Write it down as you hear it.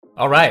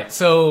All right,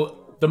 so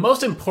the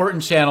most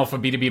important channel for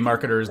B2B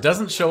marketers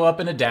doesn't show up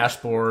in a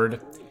dashboard.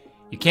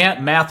 You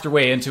can't math your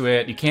way into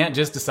it. You can't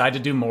just decide to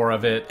do more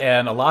of it,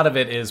 and a lot of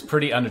it is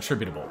pretty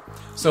unattributable.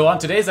 So on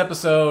today's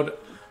episode,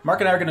 Mark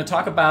and I are going to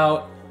talk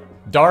about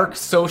dark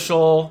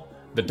social,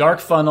 the dark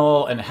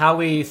funnel, and how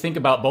we think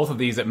about both of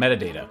these at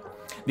Metadata.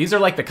 These are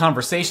like the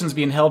conversations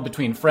being held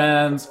between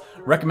friends,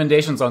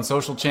 recommendations on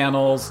social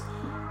channels,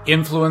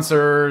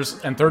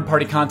 influencers, and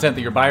third-party content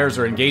that your buyers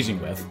are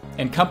engaging with.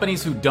 And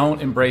companies who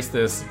don't embrace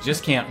this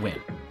just can't win.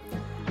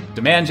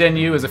 Demand Gen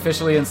U is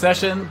officially in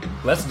session.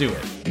 Let's do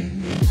it.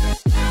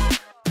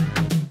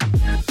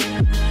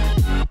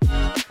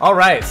 All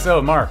right,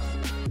 so Mark,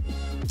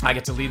 I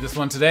get to lead this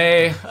one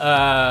today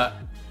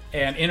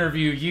and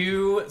interview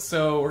you.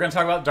 So we're going to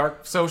talk about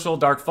dark social,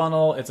 dark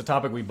funnel. It's a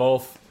topic we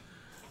both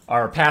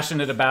are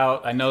passionate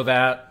about. I know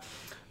that.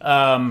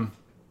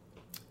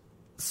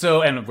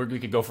 And we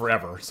could go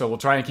forever. So we'll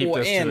try and keep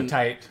this to the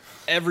tight.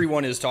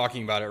 Everyone is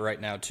talking about it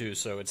right now too,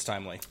 so it's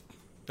timely.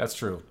 That's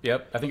true.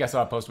 Yep. I think I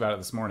saw a post about it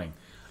this morning.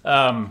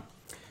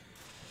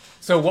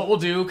 So what we'll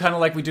do, kind of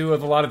like we do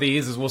with a lot of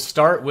these, is we'll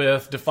start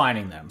with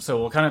defining them. So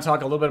we'll kind of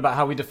talk a little bit about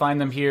how we define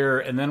them here,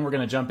 and then we're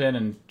going to jump in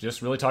and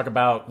just really talk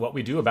about what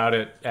we do about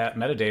it at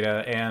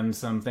Metadata and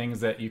some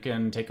things that you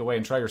can take away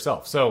and try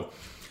yourself. So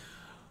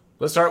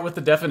let's start with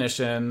the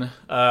definition.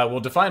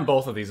 We'll define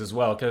both of these as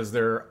well, because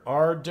there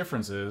are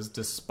differences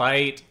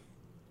despite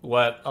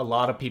what a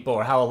lot of people,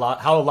 or how a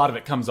lot of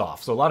it comes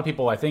off. So a lot of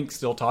people, I think,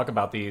 still talk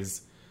about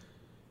these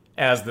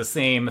as the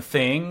same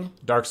thing: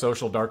 dark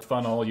social, dark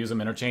funnel, use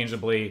them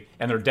interchangeably,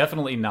 and they're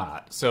definitely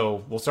not.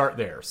 So we'll start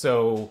there.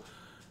 So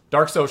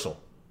dark social,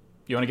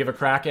 you want to give a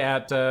crack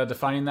at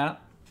defining that?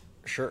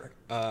 Sure.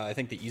 I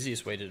think the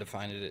easiest way to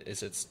define it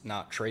is it's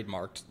not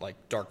trademarked, like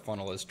dark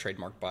funnel is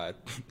trademarked by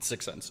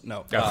 6 Sense.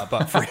 No,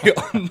 but for real.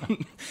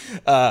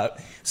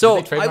 So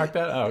did they trademark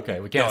that? Oh,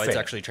 okay. We can't say it's it.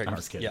 actually trademarked. I'm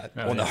just kidding. Yeah.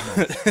 Oh, well,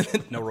 yeah.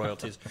 no, no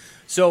royalties.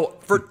 So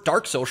for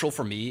dark social,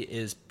 for me,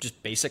 is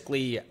just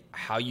basically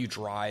how you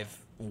drive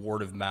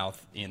word of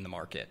mouth in the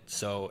market.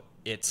 So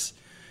it's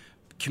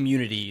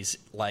communities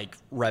like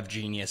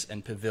RevGenius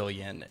and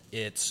Pavilion.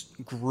 It's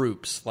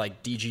groups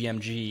like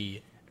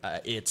DGMG.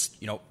 It's,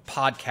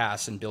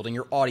 podcasts and building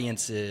your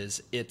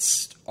audiences.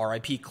 It's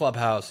RIP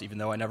Clubhouse, even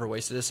though I never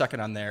wasted a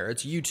second on there.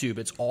 It's YouTube.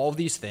 It's all of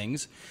these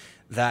things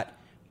that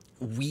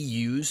we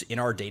use in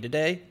our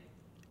day-to-day,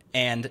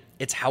 and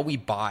it's how we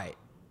buy.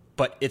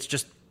 But it's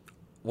just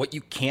what you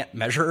can't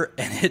measure,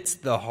 and it's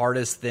the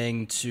hardest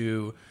thing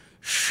to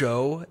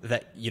show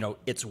that,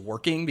 it's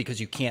working, because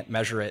you can't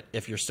measure it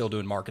if you're still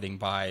doing marketing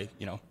by,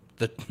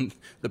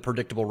 the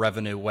predictable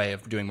revenue way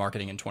of doing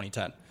marketing in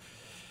 2010.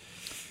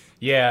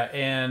 Yeah,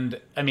 and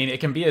I mean,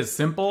 it can be as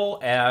simple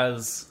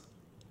as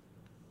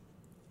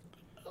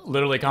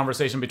literally a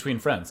conversation between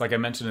friends, like I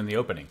mentioned in the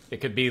opening. It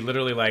could be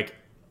literally like,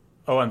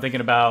 oh, I'm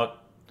thinking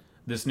about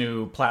this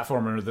new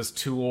platform or this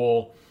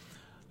tool.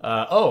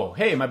 Oh,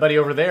 hey, my buddy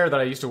over there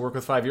that I used to work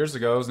with 5 years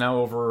ago is now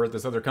over at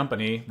this other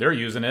company. They're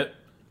using it.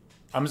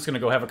 I'm just going to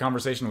go have a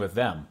conversation with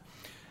them.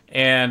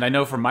 And I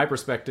know from my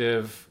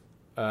perspective,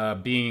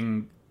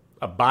 being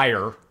a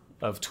buyer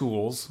of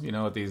tools,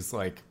 at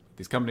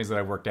these companies that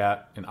I worked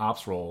at in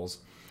ops roles,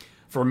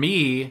 for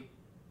me,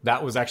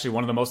 that was actually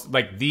one of the most,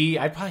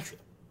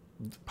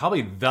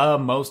 probably the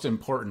most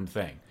important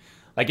thing.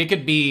 Like I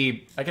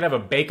could have a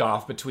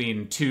bake-off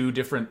between two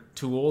different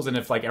tools, and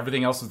if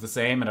everything else is the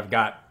same, and I've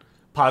got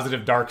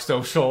positive dark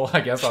social, I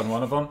guess, on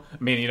one of them,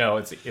 I mean,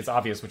 it's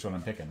obvious which one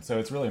I'm picking. So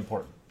it's really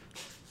important.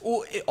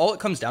 Well, all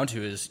it comes down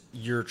to is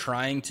you're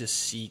trying to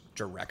seek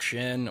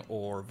direction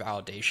or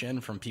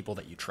validation from people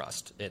that you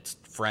trust. It's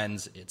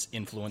friends, it's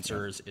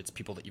influencers, it's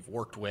people that you've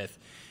worked with.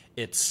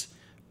 It's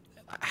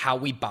how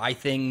we buy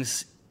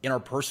things in our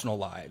personal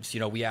lives.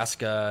 We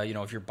ask,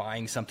 if you're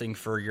buying something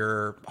for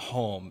your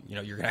home,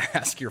 you're going to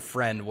ask your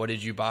friend, what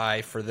did you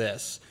buy for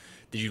this?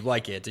 Did you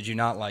like it? Did you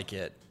not like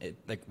it?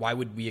 Why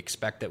would we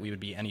expect that we would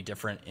be any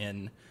different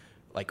in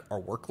our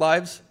work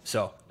lives?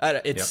 So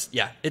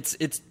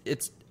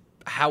it's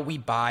how we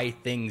buy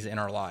things in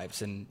our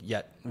lives, and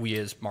yet we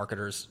as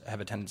marketers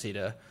have a tendency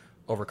to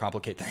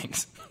overcomplicate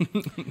things.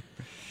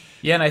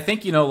 Yeah, and I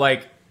think,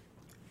 a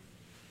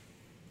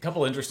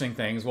couple interesting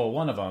things. Well,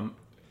 one of them,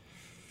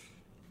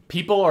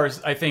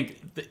 I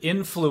think the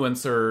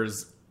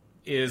influencers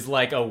is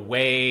like a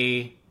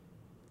way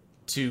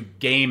to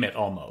game it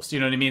almost. You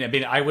know what I mean? I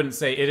mean, I wouldn't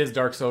say it is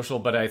dark social,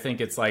 but I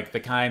think it's like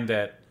the kind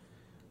that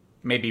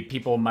maybe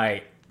people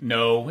might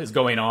know is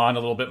going on a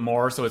little bit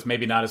more, so it's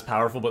maybe not as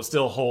powerful, but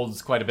still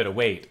holds quite a bit of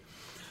weight.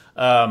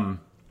 I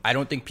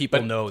don't think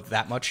people know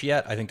that much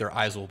yet. I think their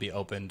eyes will be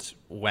opened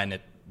when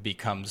it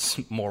becomes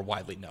more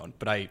widely known.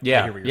 But I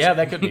hear what you're saying.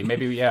 That could be.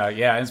 Maybe, yeah.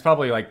 And it's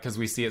probably because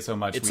we see it so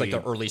much. It's like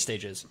the early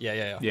stages.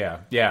 Yeah.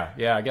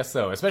 Yeah, I guess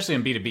so. Especially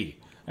in B2B.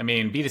 I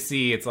mean,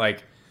 B2C, it's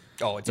like,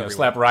 it's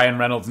slap Ryan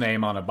Reynolds'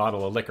 name on a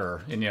bottle of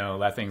liquor, and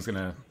that thing's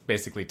gonna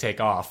basically take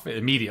off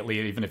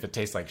immediately, even if it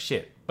tastes like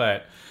shit.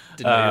 But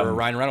didn't know you were a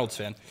Ryan Reynolds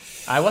fan.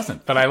 I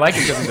wasn't, but I like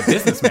it because he's a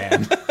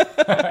businessman.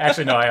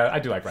 Actually, no, I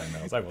do like Ryan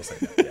Reynolds. I will say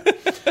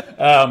that.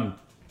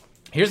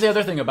 Here's the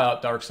other thing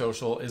about dark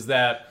social is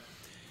that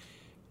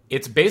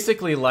it's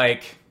basically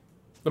like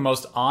the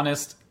most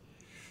honest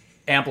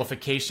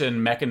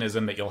amplification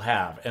mechanism that you'll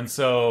have. And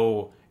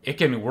so it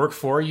can work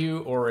for you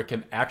or it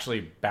can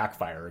actually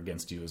backfire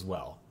against you as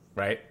well,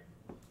 right?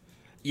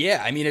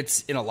 Yeah, I mean,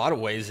 it's in a lot of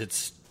ways,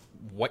 it's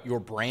what your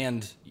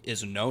brand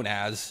is known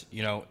as,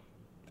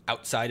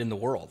 outside in the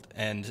world.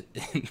 And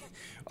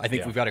I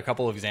think we've got a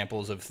couple of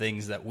examples of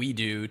things that we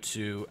do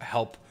to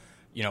help,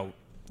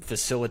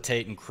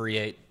 facilitate and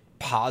create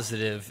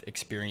positive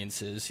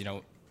experiences,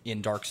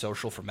 in dark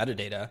social for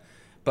metadata.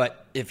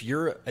 But if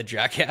you're a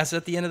jackass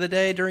at the end of the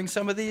day during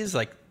some of these,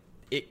 like,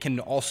 it can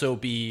also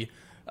be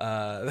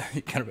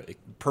kind of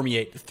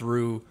permeate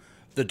through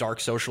the dark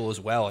social as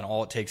well. And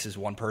all it takes is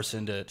one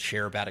person to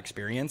share a bad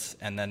experience.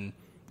 And then,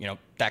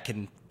 that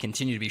can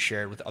continue to be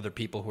shared with other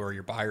people who are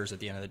your buyers at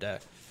the end of the day.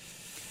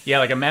 Yeah,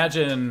 like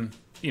imagine,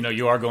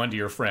 you are going to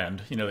your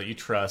friend, that you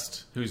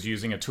trust who's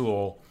using a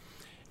tool.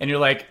 And you're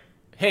like,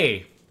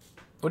 hey,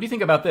 what do you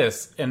think about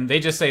this? And they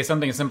just say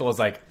something as simple as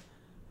like,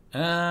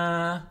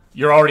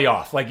 you're already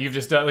off. Like you've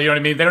just done, you know what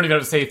I mean? They don't even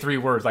have to say 3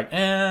 words like,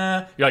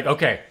 You're like,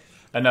 okay,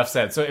 enough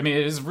said. So, I mean,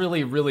 it is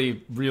really,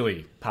 really,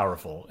 really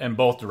powerful in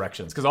both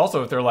directions. Because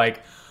also if they're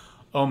like,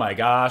 oh my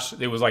gosh,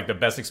 it was like the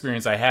best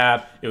experience I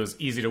had. It was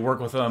easy to work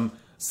with them.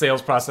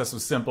 Sales process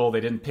was simple.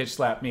 They didn't pitch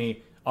slap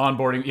me.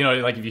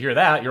 Onboarding, like if you hear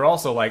that, you're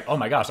also like, oh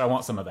my gosh, I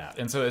want some of that.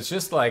 And so it's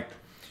just like,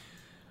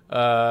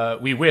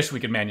 we wish we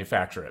could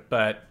manufacture it,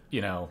 but,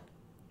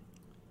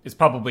 it's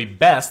probably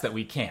best that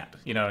we can't,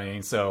 you know what I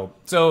mean? So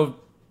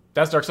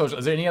that's dark social.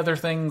 Is there any other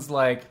things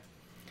like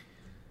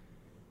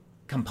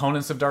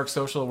components of dark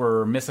social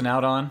we're missing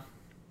out on?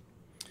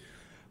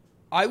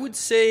 I would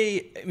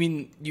say,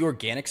 the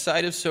organic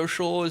side of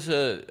social is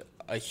a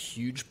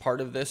huge part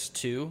of this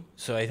too.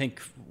 So I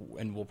think,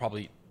 and we'll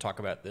probably talk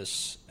about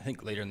this, I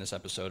think later in this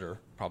episode or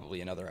probably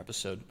another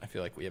episode, I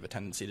feel like we have a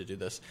tendency to do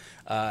this,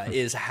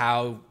 is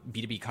how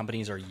B2B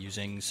companies are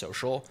using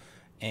social.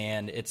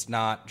 And it's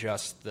not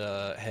just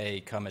the,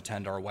 hey, come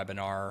attend our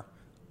webinar,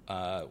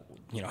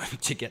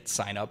 to get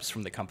signups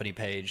from the company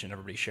page and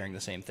everybody sharing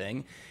the same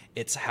thing.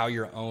 It's how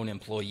your own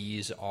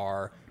employees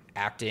are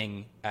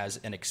acting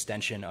as an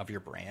extension of your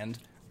brand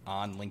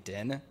on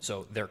LinkedIn.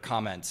 So their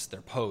comments,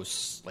 their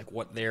posts, like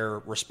what they're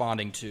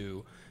responding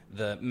to,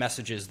 the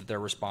messages that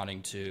they're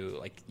responding to,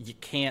 like you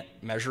can't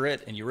measure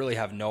it and you really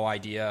have no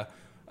idea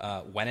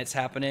when it's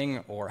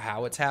happening or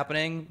how it's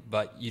happening,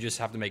 but you just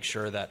have to make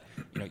sure that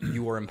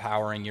you are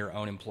empowering your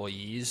own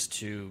employees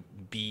to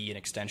be an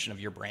extension of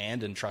your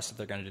brand and trust that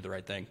they're going to do the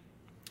right thing.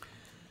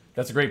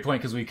 That's a great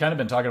point because we've kind of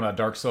been talking about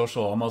dark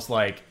social almost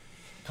like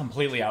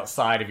completely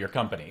outside of your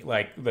company,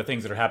 like the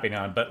things that are happening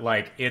on, but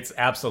like it's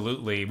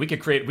absolutely, we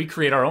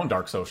create our own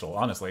dark social,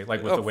 honestly,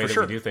 like with the way that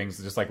we do things,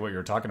 just like what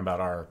you're talking about,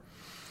 our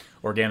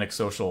organic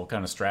social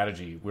kind of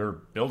strategy. We're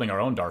building our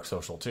own dark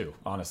social too,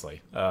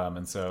 honestly.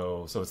 And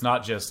so it's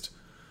not just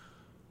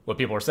what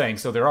people are saying.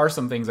 So there are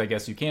some things I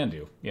guess you can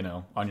do,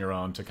 on your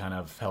own to kind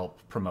of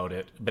help promote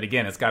it. But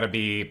again, it's got to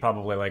be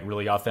probably like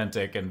really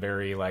authentic and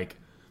very like,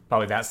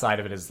 probably that side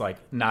of it is like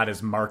not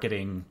as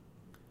marketing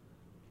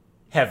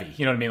heavy,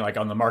 you know what I mean? Like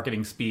on the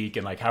marketing speak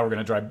and like how we're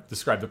going to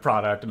describe the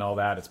product and all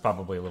that. It's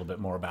probably a little bit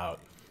more about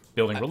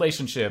building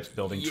relationships,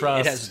 building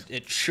trust.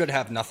 It should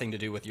have nothing to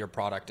do with your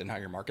product and how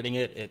you're marketing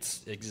it.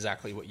 It's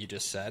exactly what you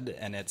just said,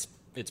 and it's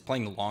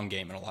playing the long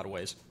game in a lot of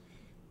ways.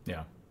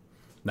 Yeah.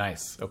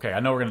 Nice. Okay, I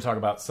know we're going to talk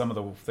about some of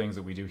the things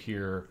that we do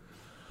here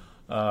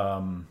in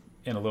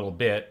a little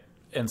bit.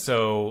 And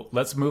so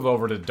let's move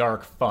over to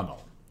dark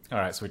funnel. All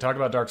right, so we talked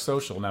about dark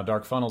social. Now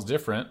dark funnel's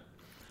different.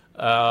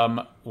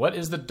 What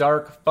is the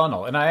dark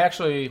funnel? And I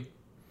actually...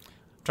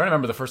 I'm trying to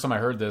remember the first time I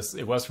heard this,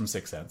 it was from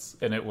 6 Sense,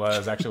 and it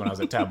was actually when I was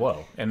at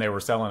Tableau, and they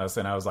were selling us,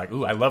 and I was like,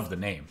 ooh, I love the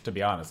name, to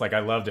be honest. Like, I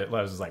loved it.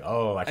 I was just like,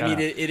 oh,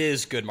 it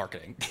is good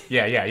marketing.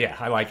 Yeah,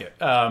 I like it.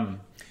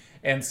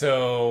 And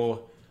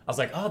so I was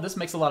like, oh, this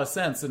makes a lot of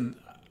sense, and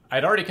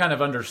I'd already kind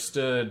of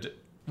understood,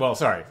 well,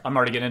 sorry, I'm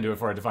already getting into it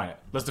before I define it.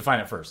 Let's define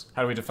it first.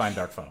 How do we define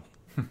dark funnel?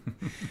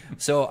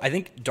 So I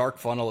think dark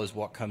funnel is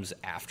what comes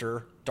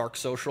after dark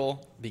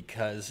social,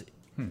 because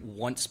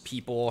once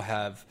people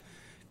have,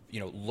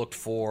 looked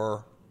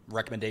for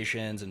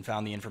recommendations and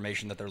found the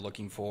information that they're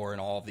looking for in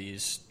all of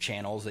these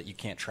channels that you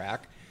can't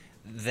track,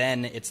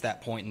 then it's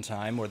that point in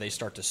time where they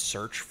start to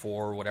search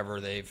for whatever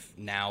they've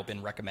now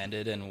been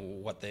recommended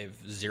and what they've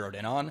zeroed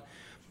in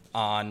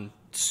on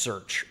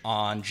search,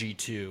 on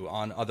G2,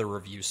 on other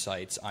review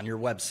sites, on your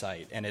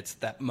website. And it's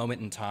that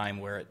moment in time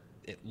where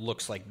it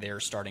looks like they're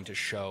starting to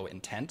show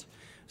intent.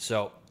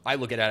 So I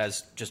look at it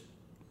as just,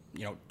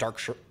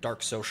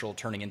 dark social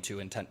turning into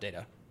intent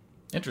data.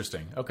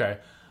 Interesting. Okay.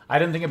 I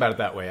didn't think about it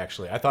that way,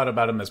 actually. I thought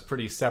about them as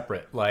pretty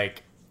separate.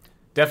 Like,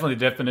 definitely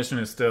the definition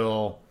is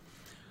still...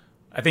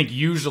 I think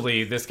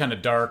usually this kind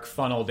of dark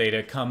funnel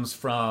data comes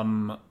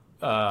from,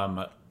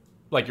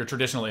 like, your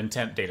traditional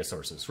intent data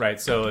sources,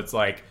 right? So it's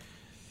like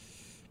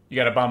you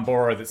got a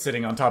Bombora that's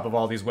sitting on top of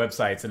all these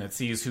websites, and it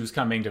sees who's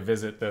coming to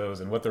visit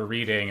those and what they're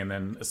reading, and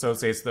then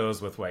associates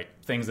those with, like,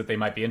 things that they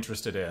might be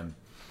interested in.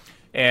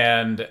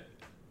 And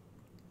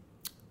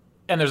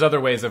there's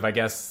other ways of, I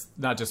guess,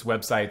 not just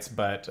websites,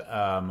 but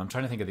I'm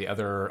trying to think of the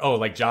other,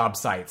 like job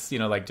sites,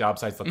 like job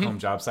sites, like home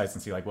job sites,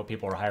 and see like what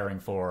people are hiring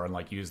for and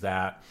like use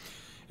that.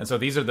 And so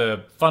these are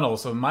the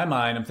funnels. So in my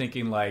mind, I'm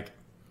thinking like,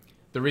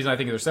 the reason I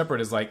think they're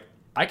separate is like,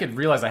 I could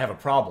realize I have a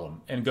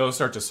problem and go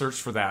start to search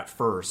for that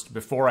first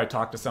before I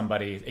talk to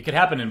somebody. It could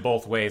happen in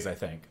both ways, I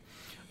think.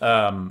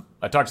 I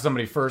talk to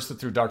somebody first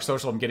through Dark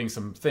Social, I'm getting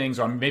some things,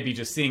 or I'm maybe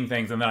just seeing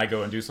things, and then I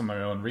go and do some of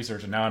my own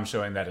research, and now I'm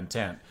showing that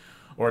intent.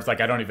 Or it's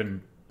like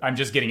I'm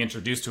just getting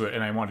introduced to it,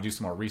 and I want to do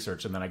some more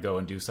research, and then I go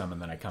and do some,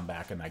 and then I come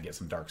back and I get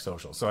some Dark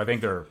Social. So I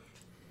think they're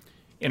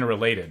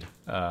interrelated.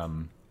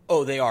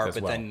 They are,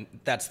 but well. then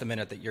that's the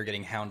minute that you're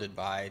getting hounded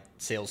by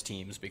sales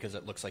teams because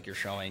it looks like you're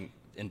showing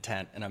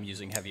intent, and I'm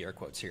using heavy air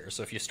quotes here.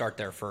 So if you start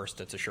there first,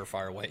 it's a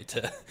surefire way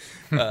to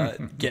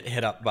get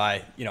hit up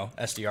by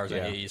SDRs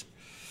and AEs.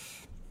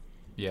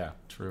 Yeah,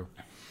 true.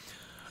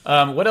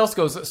 What else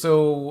goes?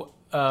 So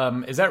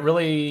is that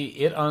really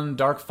it on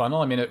Dark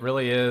Funnel? I mean, it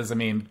really is. I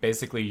mean,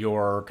 basically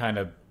your kind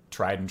of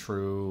tried and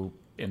true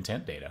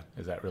intent data.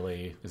 Is that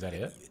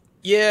it?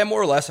 Yeah, more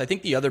or less. I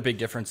think the other big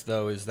difference,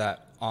 though, is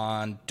that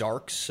on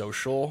Dark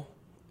Social,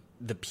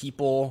 the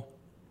people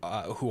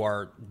who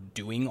are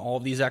doing all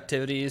of these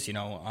activities,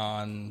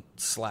 on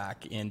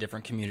Slack, in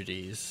different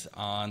communities,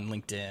 on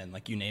LinkedIn,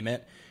 like you name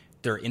it,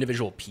 they're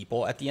individual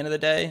people at the end of the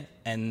day.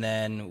 And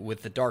then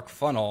with the Dark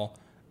Funnel,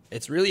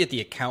 it's really at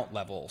the account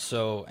level.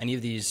 So any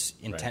of these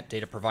intent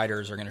data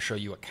providers are going to show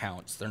you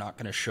accounts. They're not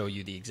going to show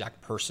you the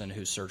exact person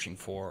who's searching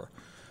for,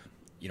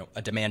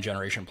 a demand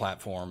generation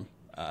platform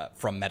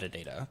from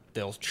metadata.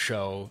 They'll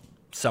show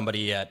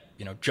somebody at,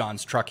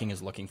 John's Trucking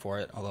is looking for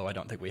it, although I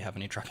don't think we have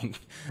any trucking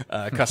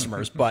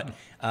customers. But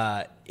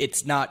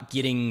it's not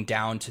getting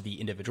down to the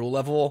individual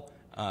level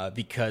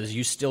because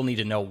you still need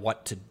to know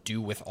what to do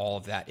with all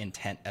of that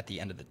intent at the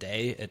end of the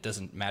day. It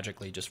doesn't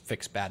magically just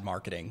fix bad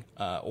marketing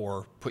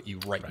or put you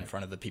right in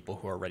front of the people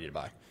who are ready to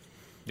buy.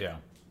 Yeah.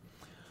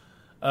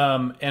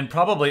 And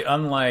probably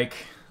unlike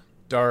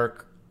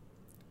Dark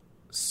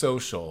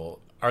Social,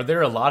 are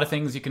there a lot of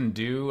things you can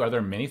do? Are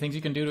there many things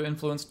you can do to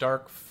influence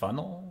Dark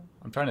Funnel?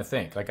 I'm trying to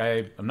think. Like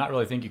I'm not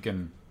really think you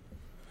can't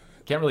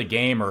really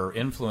game or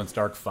influence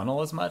Dark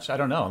Funnel as much. I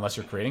don't know, unless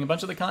you're creating a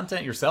bunch of the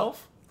content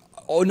yourself.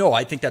 Oh, no,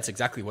 I think that's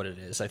exactly what it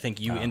is. I think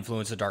you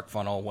influence a Dark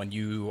Funnel when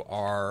you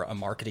are a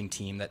marketing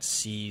team that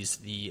sees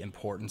the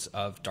importance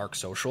of Dark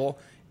Social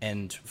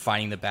and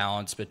finding the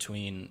balance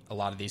between a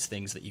lot of these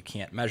things that you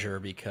can't measure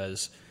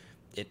because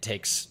it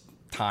takes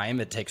time,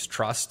 it takes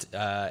trust,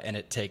 and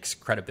it takes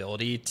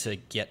credibility to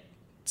get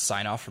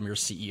sign off from your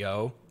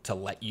CEO to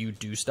let you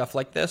do stuff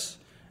like this.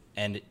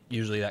 And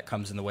usually that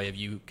comes in the way of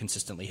you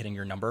consistently hitting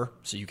your number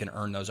so you can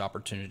earn those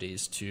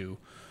opportunities to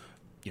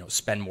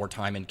spend more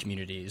time in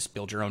communities,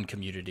 build your own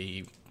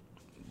community,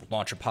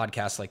 launch a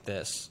podcast like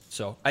this.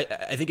 So I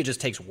think it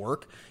just takes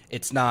work.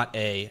 It's not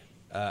a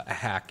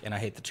hack, and I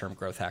hate the term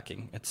growth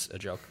hacking. It's a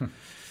joke.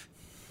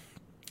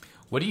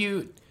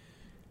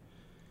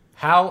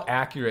 How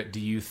accurate do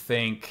you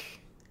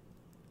think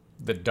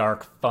the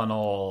Dark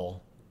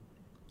Funnel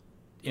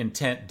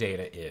intent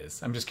data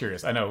is? I'm just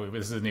curious. I know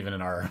this isn't even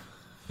in our.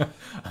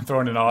 I'm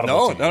throwing an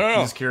audible. No.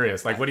 I'm just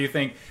curious. Like, what do you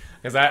think?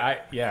 Because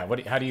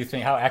how do you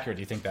think? How accurate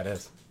do you think that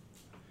is?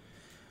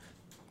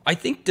 I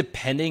think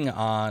depending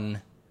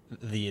on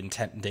the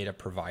intent data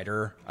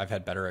provider, I've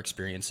had better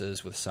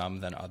experiences with some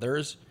than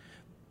others.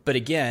 But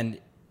again,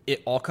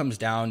 it all comes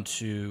down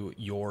to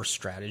your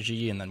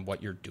strategy and then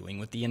what you're doing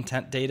with the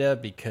intent data,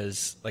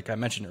 because like I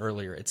mentioned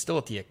earlier, it's still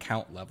at the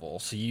account level.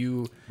 So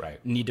you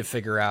need to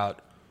figure out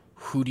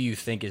who do you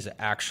think is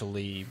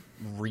actually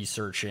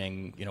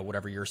researching,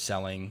 whatever you're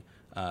selling,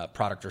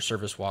 product or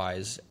service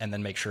wise, and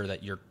then make sure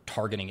that your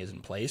targeting is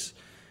in place.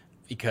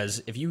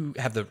 Because if you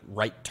have the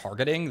right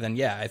targeting,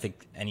 then I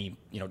think any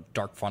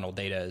dark funnel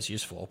data is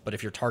useful. But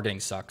if your targeting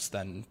sucks,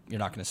 then you're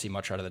not going to see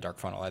much out of the dark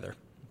funnel either.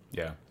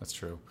 Yeah, that's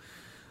true.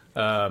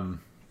 And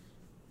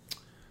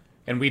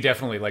we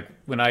definitely, like,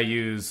 when I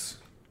use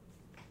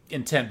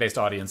intent-based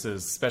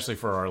audiences, especially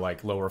for our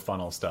like lower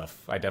funnel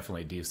stuff, I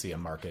definitely do see a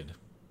marked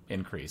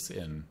increase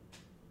in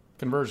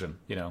conversion,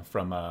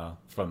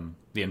 from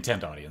the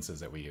intent audiences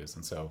that we use.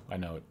 And so I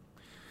know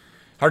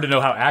hard to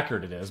know how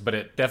accurate it is, but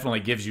it definitely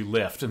gives you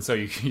lift. And so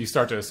you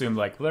start to assume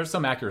like, well, there's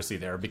some accuracy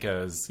there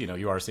because,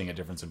 you are seeing a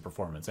difference in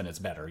performance, and it's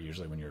better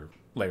usually when you're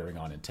layering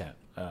on intent.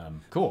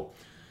 Cool.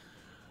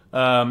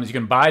 You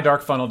can buy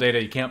dark funnel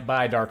data. You can't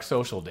buy dark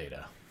social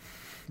data,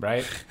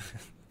 right?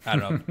 I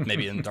don't know,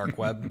 maybe in the dark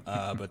web,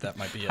 but that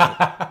might be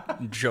a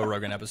Joe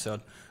Rogan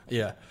episode.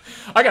 Yeah.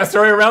 I got a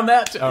story around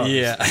that. Oh.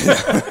 Yeah.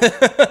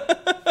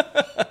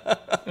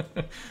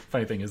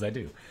 Funny thing is I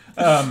do.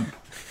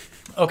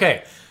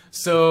 Okay.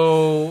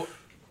 So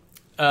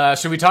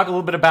should we talk a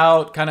little bit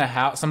about kind of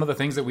how some of the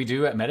things that we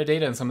do at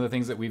Metadata and some of the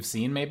things that we've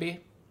seen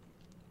maybe?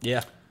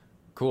 Yeah.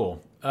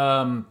 Cool.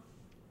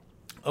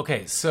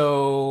 Okay.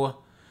 So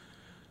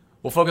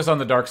we'll focus on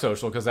the dark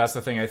social because that's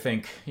the thing I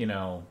think,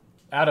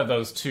 out of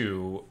those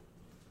two,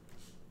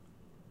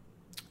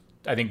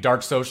 I think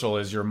dark social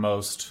is your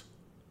most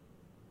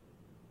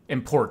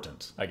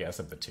important, I guess,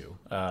 of the two.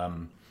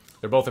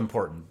 They're both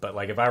important, but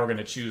like if I were going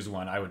to choose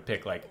one, I would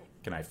pick like,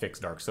 can I fix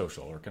dark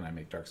social or can I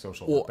make dark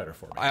social work better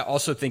for me? I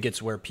also think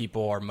it's where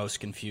people are most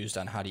confused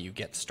on how do you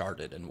get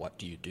started and what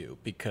do you do,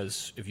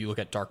 because if you look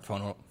at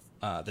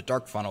the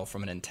dark funnel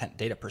from an intent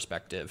data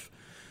perspective,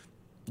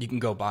 you can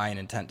go buy an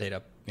intent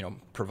data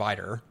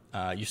provider.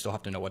 You still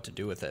have to know what to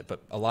do with it,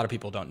 but a lot of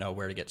people don't know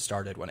where to get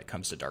started when it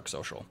comes to dark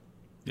social.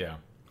 Yeah.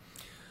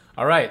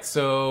 All right.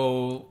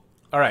 So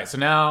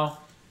now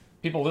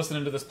people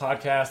listening to this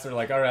podcast, they're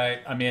like, all right,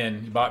 I'm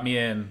in. You bought me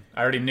in.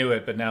 I already knew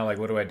it, but now like,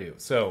 what do I do?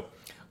 So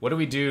what do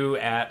we do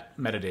at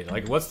Metadata?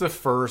 Like, what's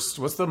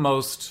the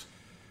most,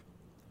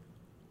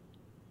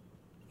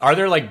 are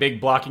there like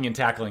big blocking and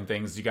tackling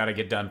things you got to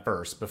get done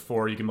first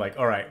before you can be like,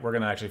 all right, we're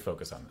going to actually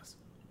focus on this?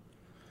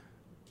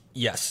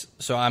 Yes.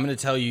 So I'm going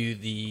to tell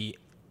you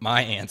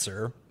my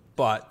answer,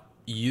 but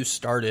you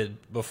started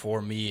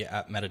before me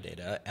at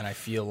Metadata, and I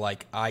feel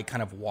like I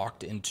kind of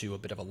walked into a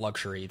bit of a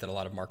luxury that a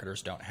lot of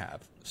marketers don't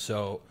have.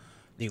 So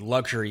the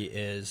luxury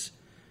is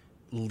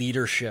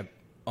leadership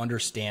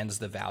understands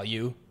the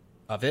value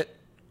of it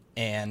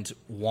and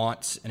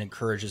wants and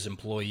encourages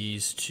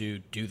employees to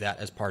do that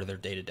as part of their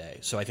day-to-day.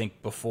 So I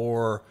think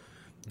before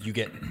you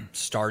get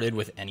started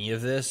with any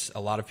of this, a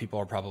lot of people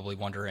are probably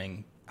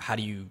wondering, how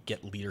do you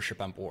get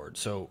leadership on board?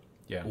 So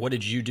what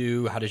did you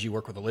do? How did you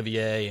work with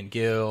Olivier and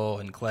Gil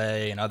and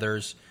Clay and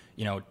others?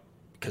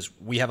 Because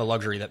we have a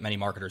luxury that many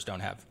marketers don't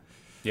have.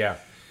 Yeah.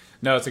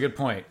 No, it's a good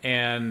point.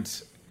 And,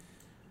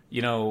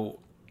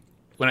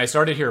 when I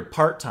started here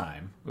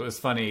part-time, it was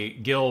funny.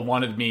 Gil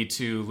wanted me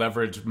to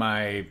leverage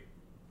my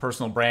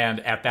personal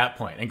brand at that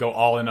point and go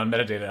all in on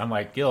Metadata. I'm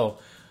like, Gil,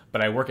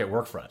 but I work at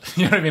Workfront.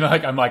 You know what I mean?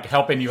 Like, I'm like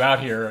helping you out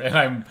here,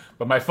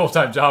 but my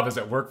full-time job is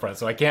at Workfront.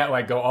 So I can't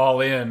like go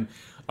all in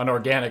on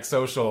organic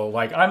social.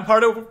 Like, I'm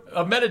part of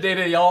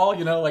Metadata,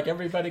 y'all, like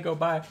everybody go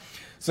by.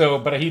 So,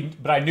 but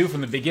I knew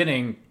from the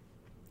beginning,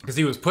 because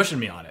he was pushing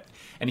me on it,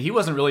 and he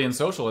wasn't really in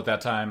social at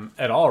that time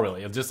at all,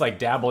 really. Just like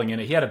dabbling in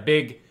it. He had a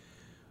big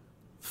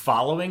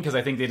following, because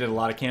I think they did a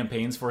lot of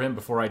campaigns for him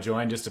before I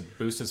joined just to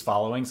boost his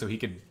following so he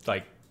could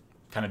like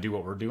kind of do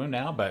what we're doing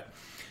now. But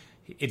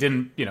it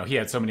didn't, he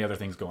had so many other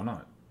things going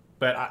on.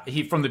 But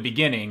from the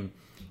beginning,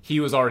 he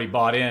was already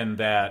bought in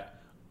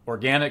that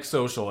organic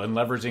social and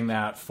leveraging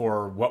that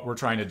for what we're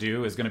trying to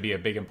do is going to be a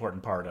big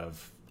important part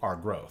of our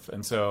growth.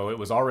 And so it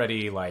was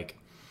already like,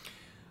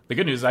 the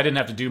good news is I didn't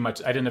have to do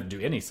much. I didn't have to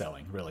do any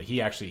selling, really.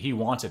 He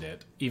wanted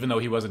it, even though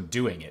he wasn't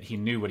doing it. He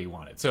knew what he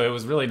wanted. So it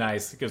was really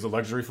nice. It was a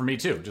luxury for me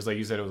too. Just like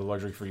you said, it was a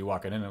luxury for you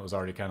walking in. It was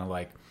already kind of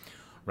like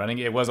running.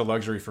 It was a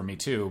luxury for me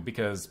too,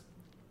 because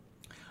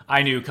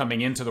I knew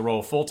coming into the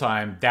role full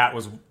time,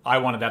 I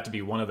wanted that to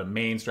be one of the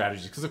main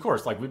strategies. Because of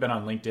course, like we've been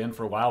on LinkedIn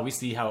for a while. We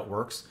see how it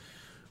works.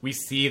 We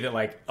see that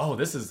like, oh,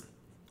 this is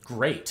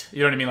great. You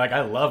know what I mean? Like,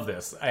 I love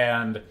this.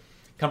 And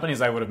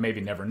companies I would have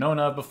maybe never known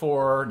of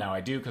before, now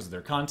I do because of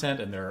their content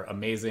and their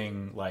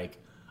amazing like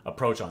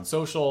approach on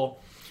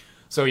social.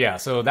 So yeah,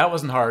 so that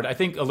wasn't hard. I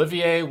think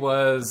Olivier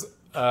was,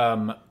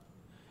 and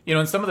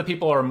some of the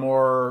people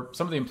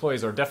some of the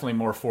employees are definitely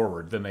more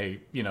forward than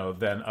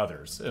than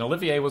others. And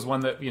Olivier was one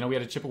that, we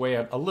had to chip away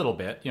at a little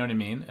bit, you know what I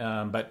mean?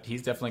 But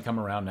he's definitely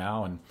come around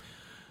now. And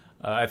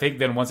I think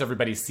then once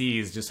everybody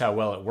sees just how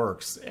well it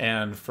works,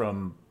 and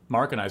from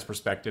Mark and I's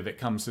perspective, it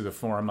comes through the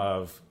form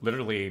of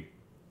literally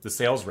the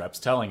sales reps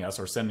telling us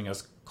or sending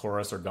us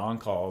chorus or gong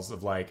calls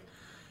of like,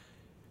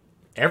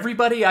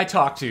 everybody I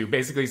talk to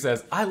basically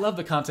says, I love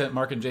the content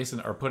Mark and Jason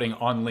are putting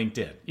on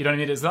LinkedIn. You know what I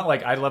mean? It's not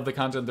like I love the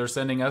content they're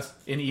sending us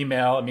in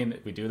email. I mean,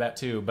 we do that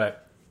too,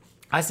 but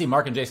I see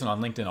Mark and Jason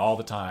on LinkedIn all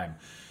the time,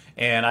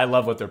 and I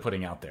love what they're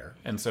putting out there.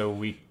 And so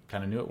we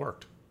kind of knew it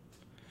worked.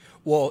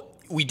 Well,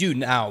 we do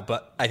now,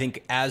 but I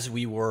think as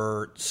we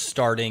were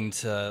starting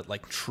to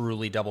like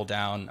truly double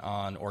down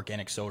on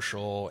organic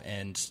social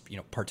and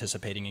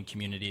participating in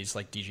communities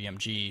like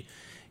DGMG,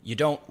 you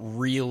don't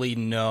really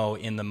know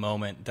in the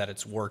moment that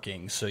it's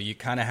working. So you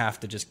kind of have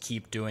to just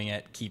keep doing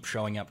it, keep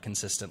showing up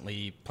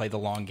consistently, play the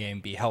long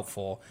game, be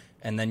helpful,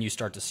 and then you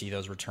start to see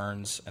those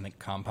returns, I think,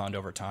 compound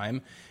over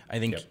time. I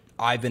think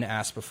I've been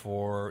asked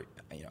before,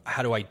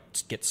 how do I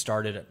get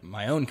started at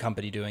my own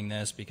company doing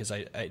this? Because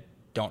I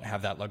don't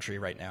have that luxury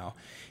right now.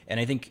 And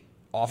I think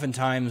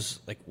oftentimes,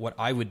 like, what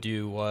I would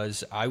do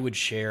was I would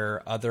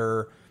share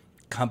other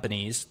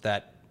companies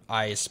that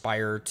I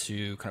aspire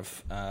to kind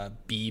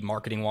of be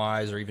marketing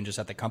wise or even just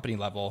at the company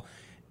level,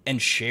 and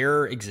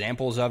share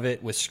examples of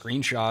it with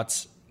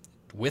screenshots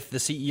with the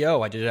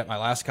CEO. I did it at my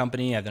last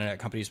company. I've done it at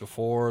companies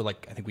before.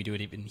 Like, I think we do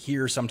it even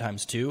here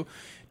sometimes too,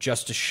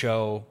 just to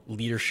show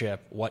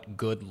leadership what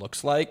good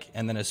looks like.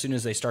 And then as soon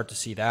as they start to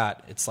see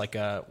that, it's like,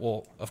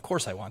 well, of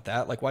course I want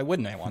that. Like, why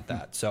wouldn't I want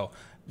that? So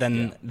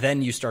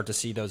then you start to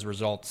see those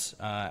results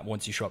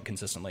once you show up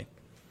consistently.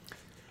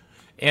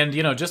 And,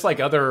 just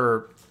like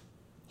other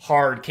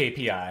hard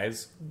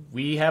KPIs,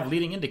 we have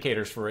leading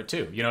indicators for it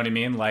too. You know what I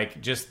mean? Like,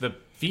 just the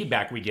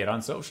feedback we get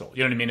on social.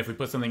 You know what I mean? If we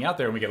put something out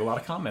there and we get a lot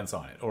of comments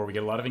on it, or we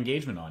get a lot of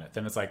engagement on it,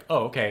 then it's like,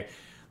 oh, okay,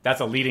 that's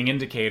a leading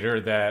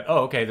indicator that,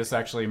 oh, okay, this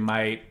actually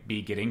might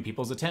be getting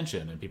people's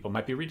attention and people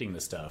might be reading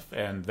this stuff.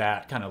 And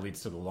that kind of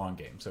leads to the long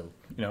game. So,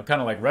 kind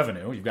of like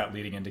revenue, you've got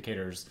leading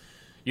indicators.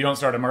 You don't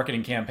start a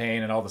marketing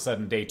campaign and all of a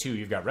sudden day 2,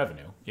 you've got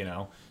revenue,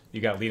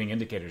 you got leading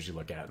indicators you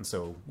look at. And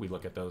so we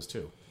look at those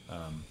too.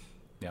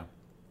 Yeah.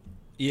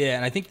 Yeah.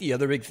 And I think the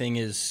other big thing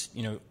is,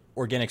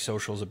 organic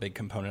social is a big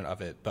component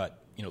of it, but,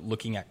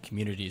 looking at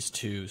communities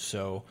too.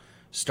 So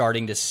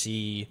starting to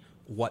see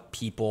what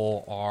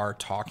people are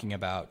talking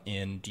about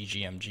in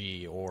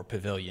DGMG or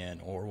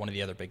Pavilion or one of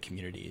the other big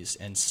communities,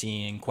 and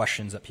seeing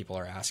questions that people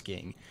are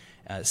asking,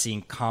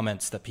 seeing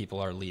comments that people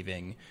are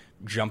leaving,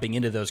 jumping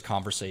into those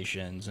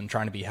conversations and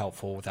trying to be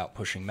helpful without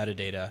pushing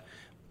metadata.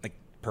 Like,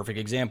 perfect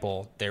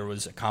example, there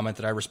was a comment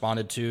that I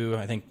responded to,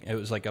 I think it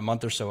was like a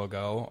month or so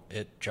ago.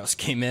 It just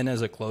came in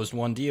as a closed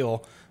won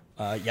deal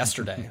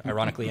yesterday,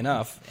 ironically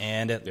enough,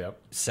 and it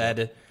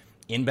said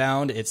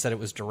inbound, it said it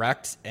was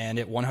direct, and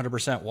it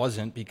 100%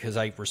 wasn't, because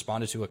I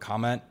responded to a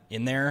comment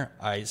in there.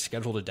 I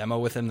scheduled a demo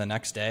with him the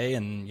next day,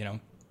 and nice.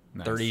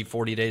 30,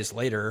 40 days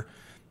later,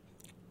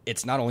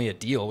 it's not only a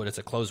deal, but it's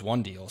a closed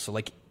won deal. So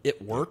like, it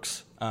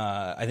works.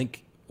 I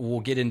think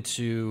we'll get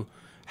into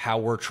how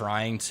we're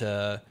trying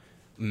to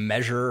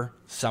measure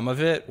some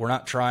of it. We're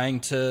not trying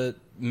to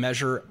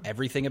measure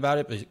everything about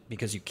it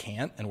because you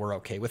can't, and we're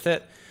okay with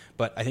it.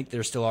 But I think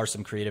there still are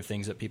some creative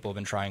things that people have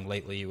been trying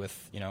lately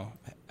with,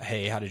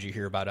 hey, how did you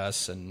hear about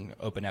us, and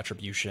open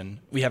attribution.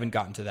 We haven't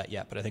gotten to that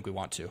yet, but I think we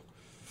want to.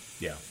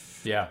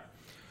 Yeah.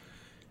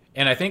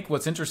 And I think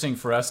what's interesting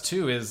for us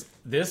too is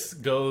this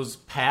goes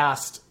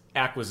past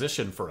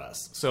acquisition for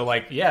us. So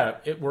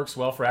it works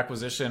well for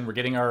acquisition. We're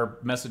getting our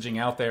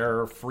messaging out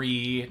there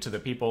free to the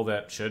people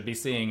that should be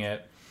seeing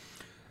it.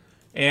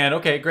 And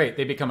okay, great,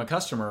 they become a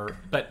customer.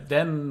 But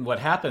then what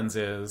happens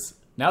is,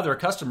 now they're a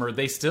customer,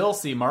 they still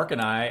see Mark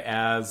and I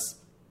as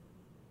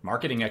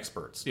marketing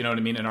experts,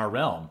 in our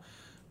realm,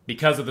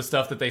 because of the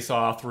stuff that they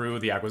saw through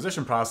the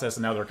acquisition process,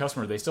 and now they're a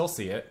customer, they still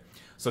see it.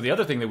 So the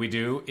other thing that we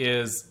do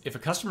is, if a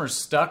customer's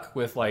stuck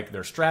with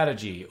their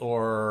strategy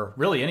or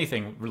really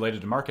anything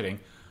related to marketing,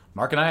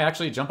 Mark and I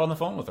actually jump on the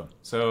phone with them.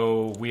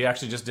 So we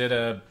actually just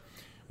did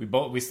we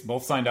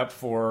both signed up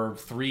for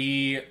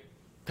 3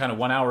 kind of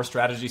 1-hour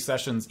strategy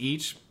sessions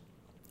each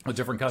with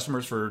different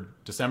customers for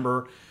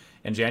December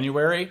and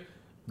January.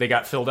 They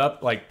got filled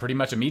up pretty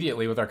much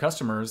immediately with our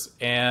customers,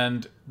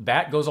 and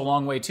that goes a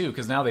long way too,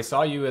 because now they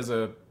saw you as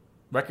a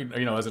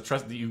as a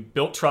trust, that you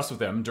built trust with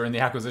them during the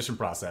acquisition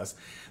process.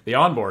 They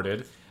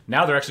onboarded.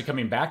 Now they're actually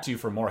coming back to you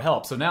for more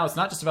help. So now it's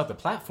not just about the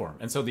platform,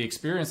 and so the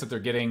experience that they're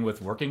getting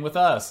with working with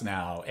us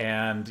now,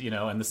 and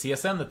and the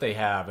CSM that they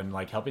have, and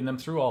helping them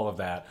through all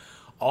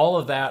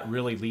of that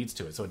really leads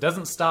to it. So it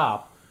doesn't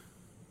stop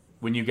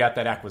when you got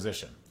that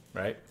acquisition,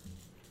 right?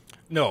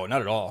 No,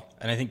 not at all.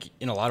 And I think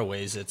in a lot of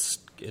ways it's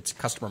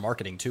customer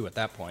marketing too at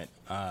that point,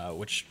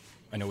 which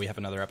I know we have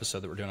another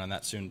episode that we're doing on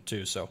that soon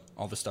too. So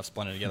all this stuff's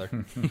blended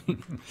together.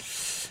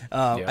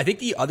 I think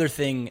the other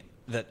thing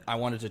that I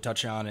wanted to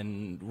touch on,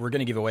 and we're going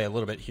to give away a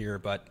little bit here,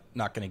 but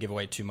not going to give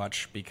away too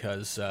much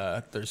because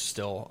there's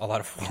still a lot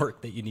of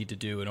work that you need to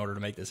do in order to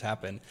make this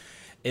happen,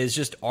 is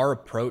just our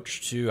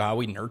approach to how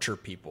we nurture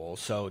people.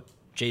 So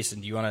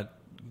Jason, do you want to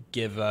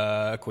give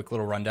a quick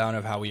little rundown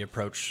of how we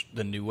approach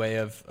the new way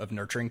of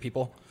nurturing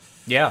people?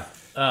 Yeah.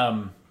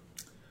 So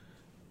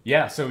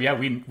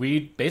we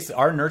basically,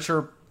 our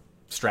nurture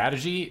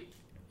strategy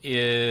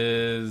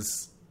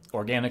is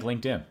organic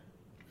LinkedIn.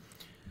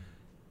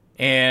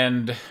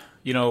 And,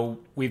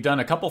 we've done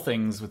a couple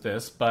things with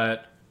this,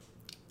 but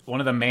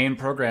one of the main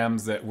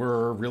programs that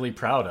we're really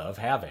proud of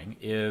having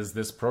is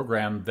this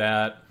program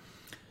that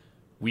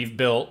we've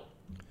built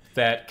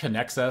that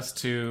connects us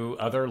to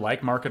other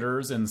like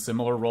marketers in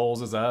similar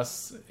roles as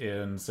us,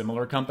 in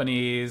similar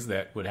companies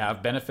that would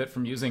have benefit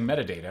from using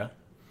metadata.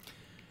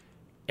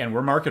 And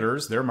we're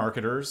marketers, they're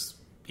marketers,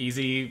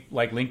 easy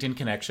LinkedIn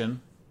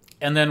connection.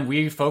 And then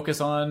we focus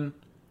on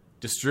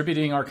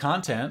distributing our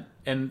content.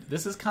 And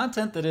this is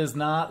content that is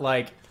not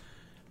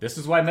this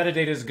is why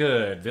metadata is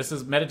good. This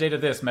is metadata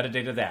this,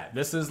 metadata that.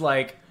 This is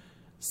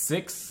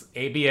 6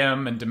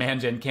 ABM and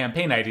demand gen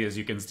campaign ideas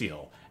you can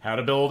steal. How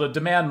to build a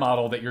demand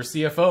model that your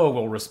CFO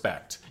will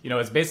respect.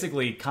 It's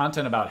basically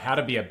content about how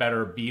to be a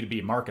better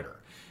B2B marketer.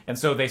 And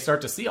so they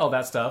start to see all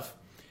that stuff,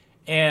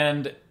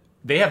 and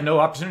they have no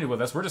opportunity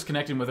with us. We're just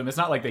connecting with them. It's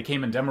not like they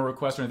came in demo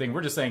request or anything.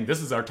 We're just saying,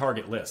 this is our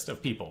target list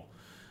of people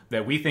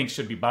that we think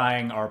should be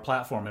buying our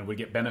platform and would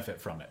get benefit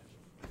from it.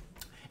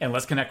 And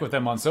let's connect with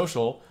them on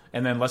social,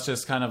 and then let's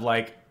just kind of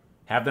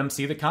have them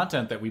see the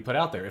content that we put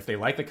out there. If they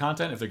like the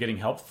content, if they're getting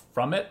help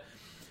from it,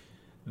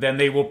 then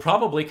they will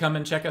probably come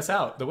and check us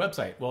out, the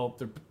website. Well,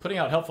 they're putting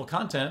out helpful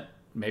content.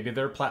 Maybe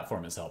their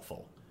platform is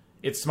helpful.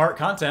 It's smart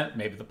content.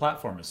 Maybe the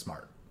platform is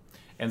smart.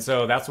 And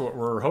so that's what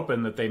we're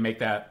hoping, that they make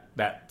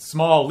that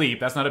small leap.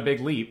 That's not a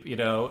big leap,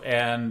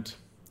 And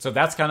so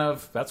that's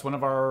one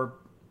of our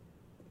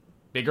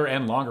bigger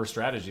and longer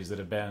strategies that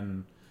have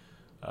been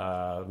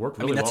worked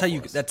really well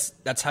for us.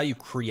 That's how you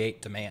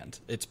create demand.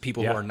 It's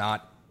people who are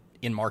not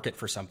in market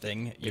for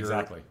something. You're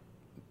exactly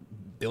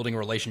building a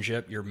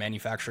relationship, you're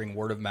manufacturing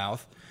word of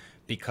mouth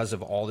because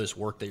of all this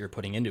work that you're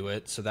putting into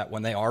it, so that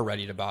when they are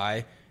ready to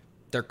buy,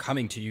 they're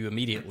coming to you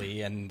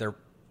immediately, and they're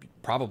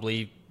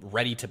probably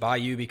ready to buy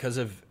you because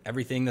of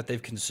everything that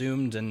they've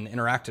consumed and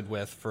interacted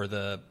with for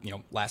the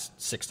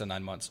last 6 to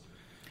 9 months.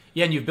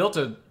 Yeah, and you've built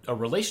a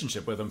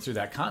relationship with them through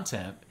that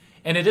content.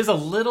 And it is a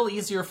little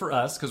easier for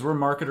us because we're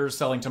marketers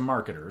selling to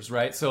marketers,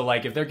 right? So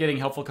like if they're getting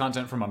helpful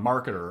content from a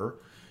marketer,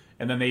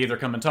 and then they either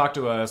come and talk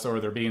to us, or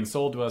they're being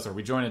sold to us, or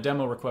we join a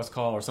demo request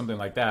call or something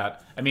like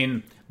that. I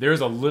mean,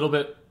 there's a little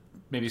bit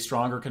maybe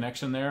stronger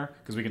connection there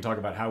because we can talk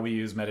about how we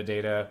use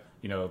metadata.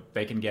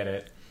 They can get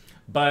it.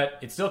 But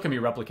it still can be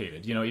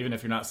replicated, even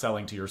if you're not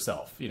selling to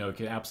yourself. It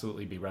can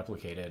absolutely be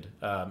replicated.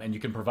 And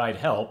you can provide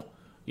help,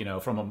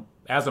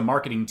 as a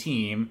marketing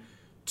team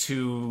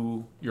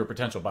to your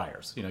potential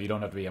buyers. You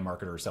don't have to be a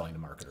marketer selling to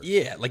marketers.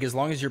 Yeah, like as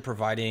long as you're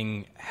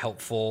providing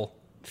helpful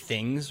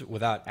things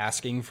without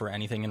asking for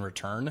anything in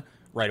return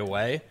right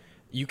away,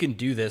 you can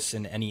do this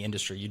in any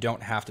industry. You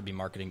don't have to be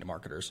marketing to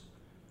marketers.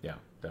 Yeah,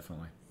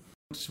 definitely.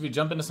 Should we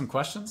jump into some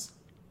questions?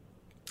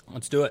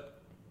 Let's do it.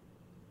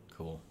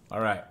 Cool. All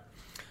right.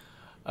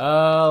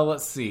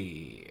 Let's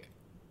see.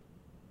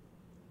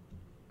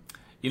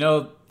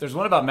 There's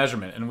one about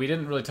measurement, and we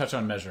didn't really touch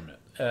on measurement.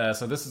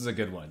 So this is a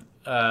good one.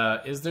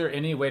 Is there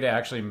any way to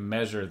actually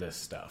measure this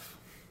stuff?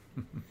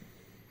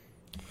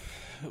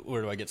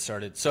 Where do I get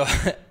started? So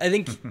I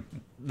think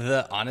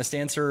the honest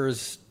answer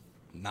is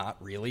not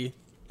really.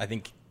 I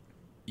think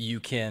you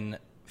can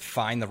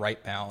find the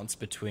right balance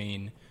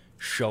between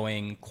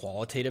showing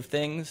qualitative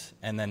things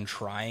and then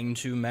trying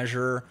to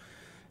measure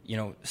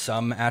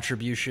some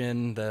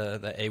attribution,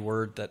 the A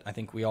word that I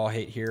think we all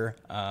hate here,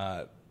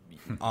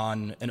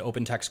 on an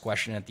open text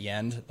question at the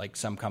end, like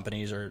some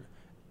companies are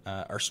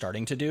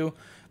starting to do.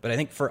 But I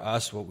think for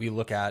us, what we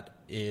look at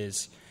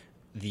is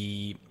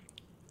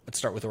let's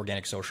start with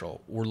organic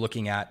social. We're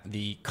looking at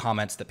the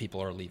comments that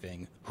people are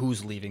leaving,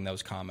 who's leaving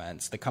those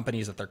comments, the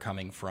companies that they're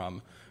coming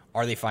from.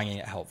 Are they finding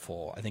it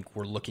helpful? I think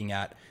we're looking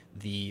at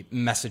the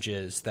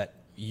messages that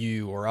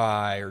you or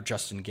I or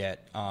Justin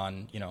get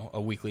on, a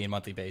weekly and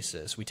monthly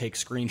basis. We take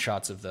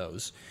screenshots of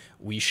those.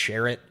 We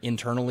share it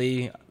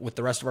internally with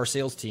the rest of our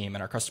sales team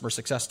and our customer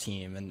success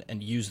team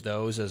and use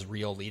those as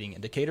real leading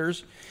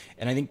indicators.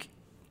 And I think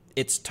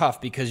it's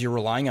tough because you're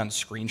relying on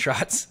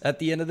screenshots at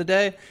the end of the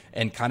day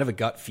and kind of a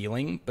gut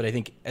feeling. But I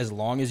think as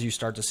long as you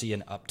start to see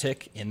an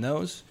uptick in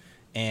those,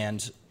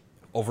 and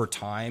over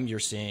time you're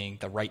seeing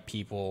the right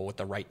people with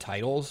the right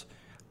titles,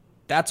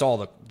 that's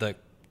all the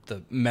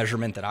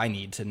measurement that I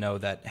need to know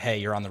that, hey,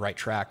 you're on the right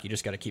track. You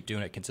just got to keep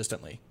doing it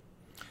consistently.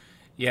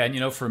 Yeah,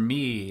 and for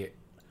me,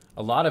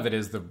 a lot of it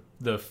is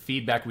the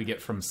feedback we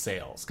get from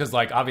sales. Because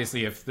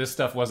obviously if this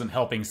stuff wasn't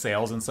helping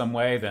sales in some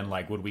way, then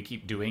would we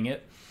keep doing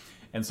it?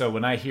 And so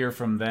when I hear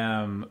from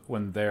them,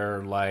 when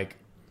they're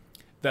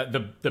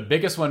the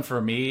biggest one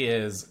for me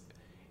is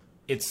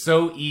it's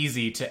so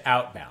easy to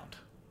outbound.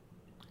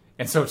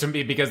 And so to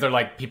me, because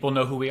they're people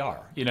know who we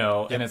are,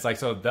 Yep. And it's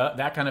so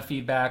that kind of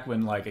feedback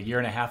when a year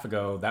and a half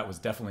ago, that was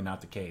definitely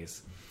not the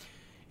case.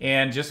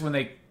 And just when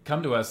they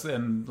come to us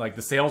and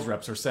the sales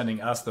reps are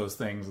sending us those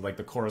things,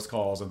 the chorus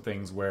calls and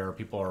things where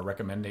people are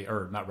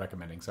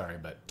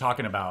but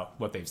talking about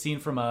what they've seen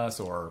from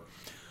us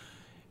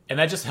and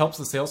that just helps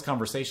the sales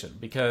conversation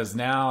because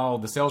now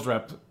the sales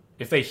rep,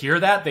 if they hear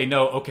that, they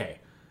know, okay,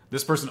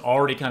 this person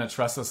already kind of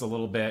trusts us a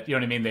little bit. You know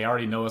what I mean? They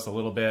already know us a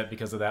little bit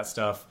because of that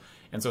stuff.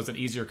 And so it's an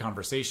easier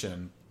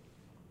conversation.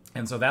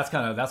 And so that's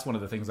one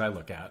of the things I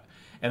look at.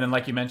 And then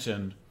like you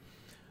mentioned,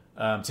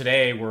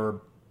 today we're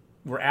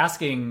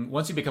asking,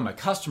 once you become a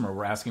customer,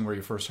 we're asking where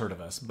you first heard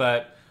of us.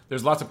 But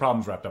there's lots of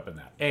problems wrapped up in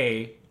that.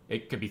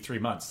 It could be 3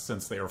 months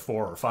since they, or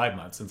 4 or 5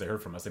 months since they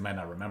heard from us. They might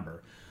not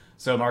remember.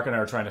 So Mark and I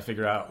are trying to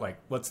figure out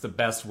what's the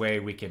best way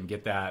we can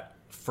get that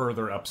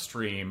further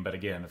upstream. But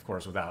again, of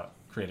course, without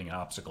creating an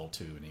obstacle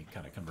to any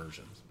kind of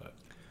conversions. But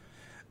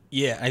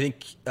yeah, I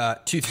think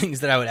 2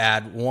 things that I would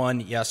add. One,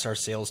 yes, our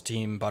sales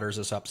team butters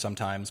us up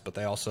sometimes, but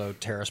they also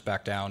tear us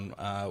back down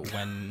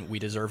when we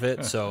deserve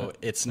it. So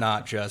it's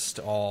not just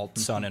all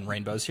sun and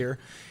rainbows here.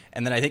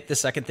 And then I think the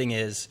second thing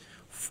is,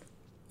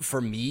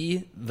 for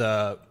me,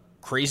 the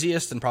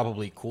craziest and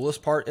probably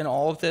coolest part in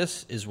all of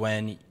this is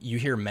when you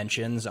hear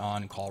mentions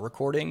on call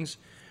recordings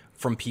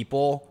from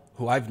people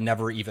who I've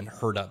never even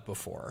heard of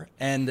before.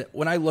 And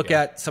when I look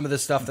at some of the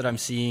stuff that I'm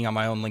seeing on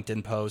my own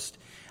LinkedIn post,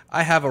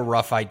 I have a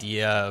rough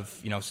idea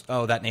of,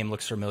 oh, that name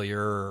looks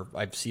familiar, or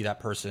I see that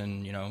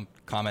person,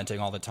 commenting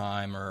all the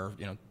time, or,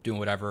 doing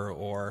whatever,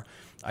 or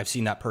I've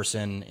seen that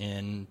person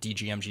in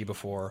DGMG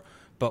before.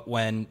 But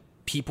when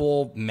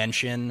people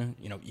mention,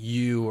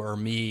 you or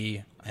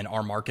me and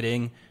our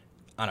marketing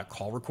on a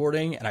call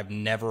recording, and I've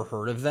never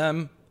heard of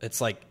them,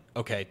 it's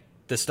okay,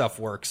 this stuff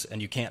works,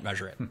 and you can't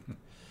measure it.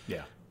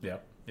 Yeah.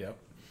 Yep.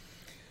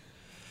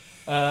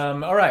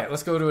 All right,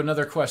 let's go to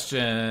another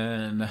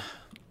question.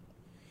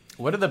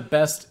 What are the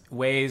best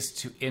ways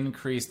to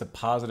increase the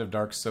positive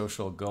dark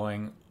social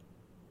going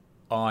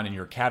on in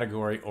your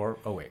category or,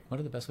 oh wait, what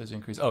are the best ways to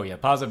increase? Oh yeah,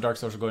 positive dark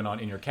social going on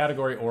in your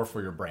category or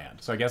for your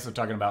brand. So I guess I'm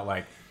talking about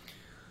like,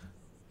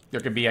 there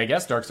could be, I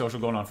guess, dark social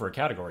going on for a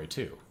category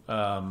too,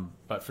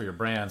 but for your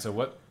brand. So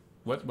what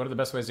are the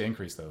best ways to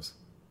increase those?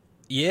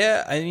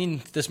 Yeah, I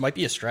mean, this might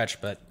be a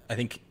stretch, but I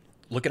think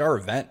look at our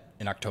event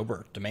in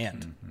October,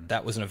 Demand. Mm-hmm.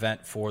 That was an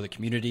event for the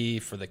community,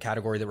 for the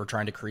category that we're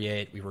trying to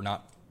create. We were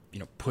not,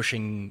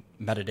 pushing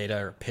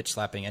metadata or pitch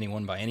slapping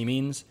anyone by any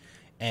means.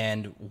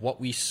 And what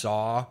we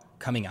saw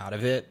coming out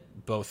of it,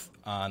 both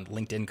on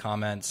LinkedIn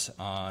comments,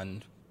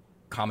 on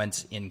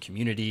comments in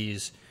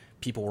communities,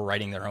 people were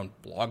writing their own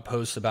blog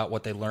posts about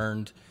what they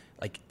learned.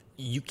 Like,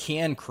 you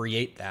can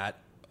create that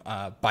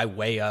by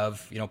way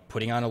of,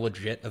 putting on a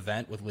legit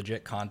event with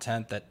legit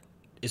content that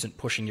isn't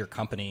pushing your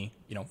company,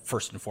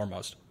 first and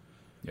foremost.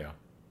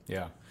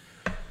 Yeah.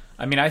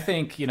 I mean, I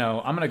think, I'm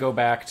going to go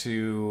back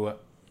to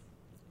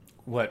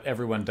what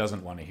everyone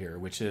doesn't want to hear,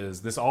 which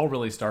is this all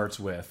really starts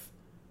with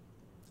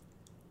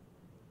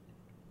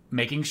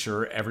making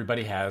sure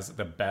everybody has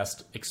the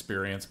best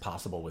experience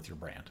possible with your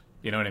brand.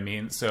 You know what I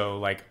mean? So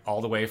like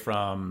all the way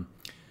from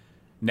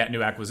net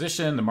new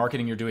acquisition, the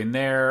marketing you're doing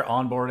there,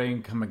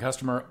 onboarding, coming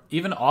customer,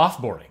 even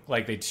offboarding,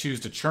 like they choose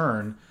to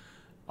churn.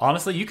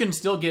 Honestly, you can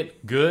still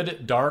get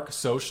good dark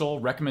social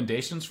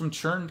recommendations from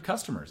churned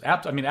customers.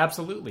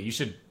 Absolutely.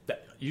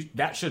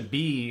 That should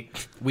be.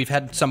 We've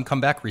had some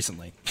come back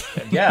recently.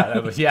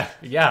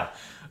 Yeah.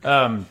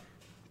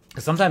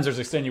 Sometimes there's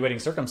extenuating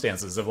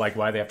circumstances of like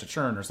why they have to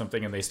churn or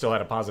something, and they still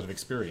had a positive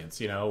experience,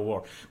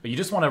 but you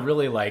just want to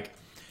really like,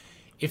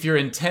 if your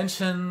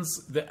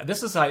intentions,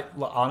 this is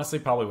honestly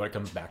probably what it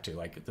comes back to.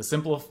 Like the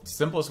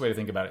simplest way to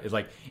think about it is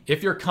like,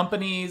 if your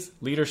company's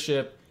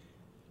leadership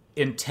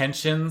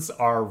intentions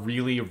are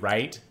really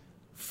right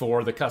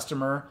for the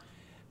customer,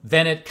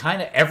 then it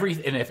kind of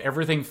and if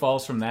everything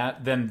falls from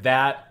that, then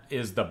that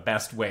is the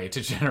best way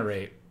to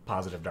generate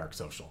positive dark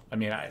social. I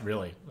mean, I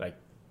really like.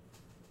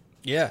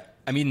 Yeah.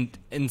 I mean,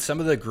 in some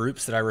of the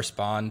groups that I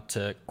respond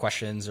to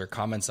questions or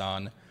comments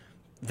on,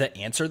 the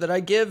answer that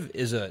I give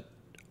is a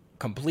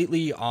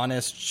completely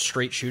honest,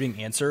 straight shooting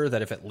answer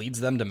that if it leads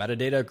them to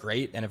metadata,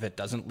 great. And if it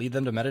doesn't lead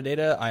them to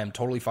metadata, I am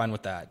totally fine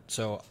with that.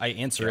 So I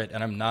answer it,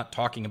 and I'm not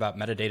talking about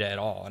metadata at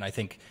all. And I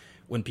think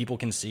when people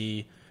can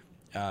see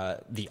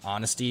the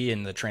honesty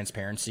and the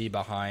transparency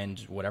behind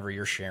whatever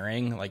you're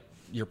sharing, like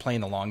you're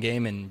playing the long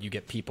game and you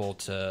get people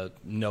to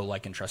know,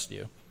 like, and trust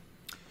you.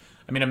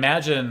 I mean,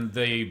 imagine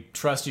the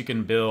trust you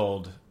can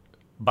build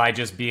by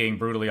just being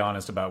brutally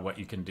honest about what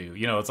you can do.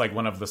 It's like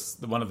one of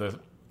the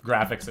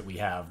graphics that we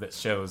have that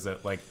shows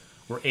that like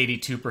we're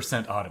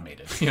 82%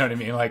 automated. You know what I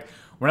mean? Like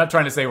we're not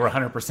trying to say we're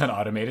 100%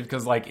 automated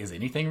because like, is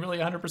anything really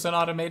 100%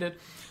 automated?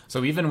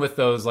 So even with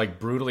those like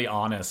brutally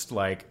honest,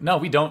 like, no,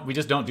 we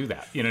just don't do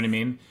that. You know what I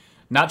mean?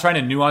 Not trying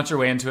to nuance your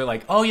way into it.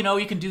 Like, oh,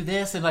 you can do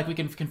this and like we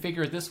can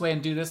configure it this way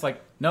and do this.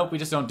 Like, nope, we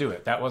just don't do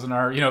it. That wasn't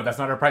our, that's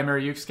not our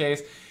primary use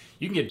case.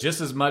 You can get just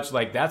as much,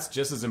 like that's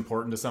just as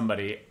important to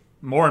somebody,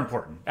 more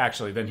important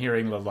actually than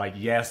hearing the like,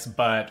 yes,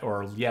 but,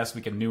 or yes,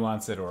 we can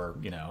nuance it, or,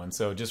 and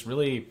so just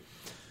really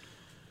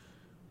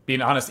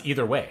being honest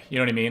either way. You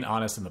know what I mean?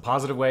 Honest in the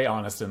positive way,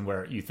 honest in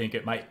where you think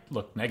it might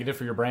look negative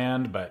for your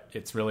brand, but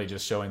it's really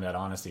just showing that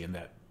honesty, and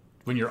that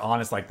when you're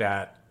honest like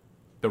that,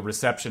 the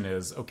reception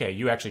is, okay,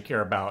 you actually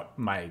care about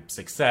my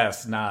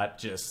success, not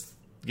just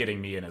getting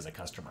me in as a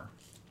customer.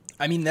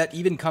 I mean, that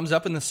even comes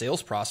up in the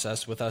sales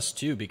process with us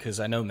too, because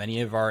I know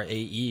many of our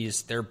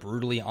AEs, they're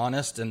brutally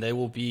honest, and they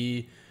will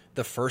be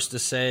the first to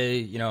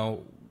say,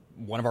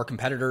 one of our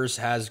competitors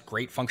has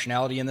great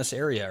functionality in this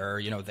area,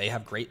 or, they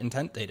have great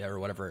intent data or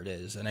whatever it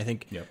is. And I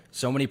think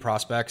so many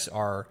prospects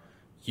are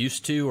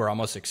used to or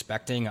almost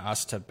expecting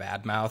us to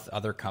badmouth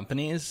other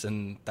companies,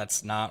 and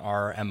that's not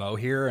our MO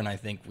here. And I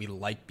think we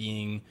like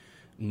being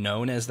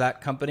known as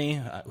that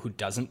company who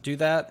doesn't do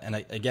that. And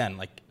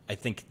I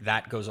think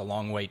that goes a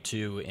long way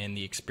too in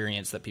the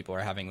experience that people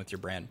are having with your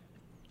brand.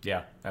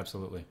 Yeah,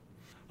 absolutely.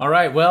 All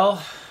right. Well,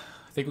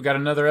 I think we got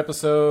another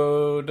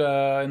episode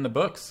in the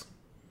books.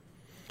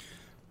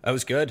 That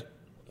was good.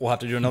 We'll have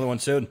to do another one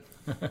soon.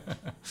 All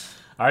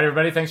right,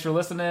 everybody. Thanks for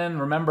listening.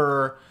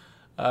 Remember,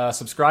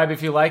 subscribe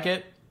if you like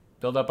it.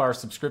 Build up our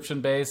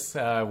subscription base.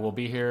 We'll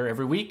be here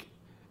every week.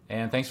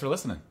 And thanks for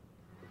listening.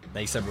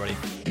 Thanks, everybody.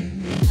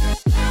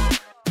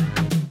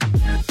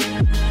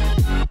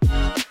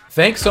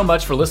 Thanks so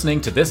much for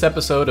listening to this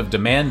episode of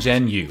Demand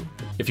Gen U.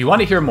 If you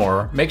want to hear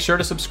more, make sure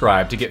to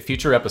subscribe to get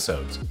future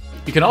episodes.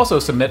 You can also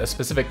submit a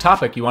specific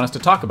topic you want us to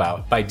talk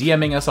about by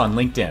DMing us on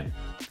LinkedIn.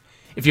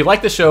 If you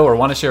like the show or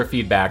want to share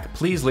feedback,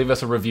 please leave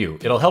us a review.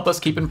 It'll help us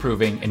keep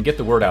improving and get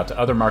the word out to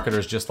other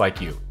marketers just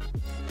like you.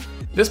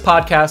 This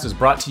podcast is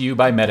brought to you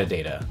by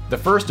Metadata, the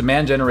first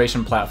demand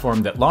generation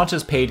platform that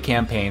launches paid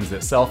campaigns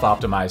that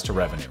self-optimize to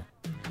revenue.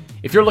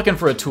 If you're looking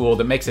for a tool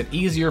that makes it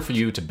easier for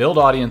you to build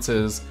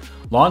audiences,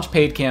 launch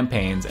paid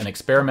campaigns, and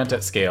experiment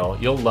at scale,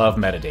 you'll love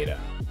Metadata.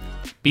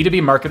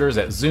 B2B marketers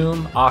at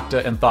Zoom,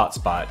 Okta, and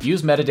ThoughtSpot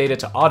use Metadata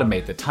to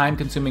automate the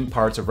time-consuming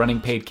parts of running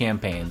paid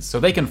campaigns so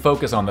they can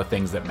focus on the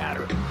things that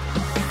matter.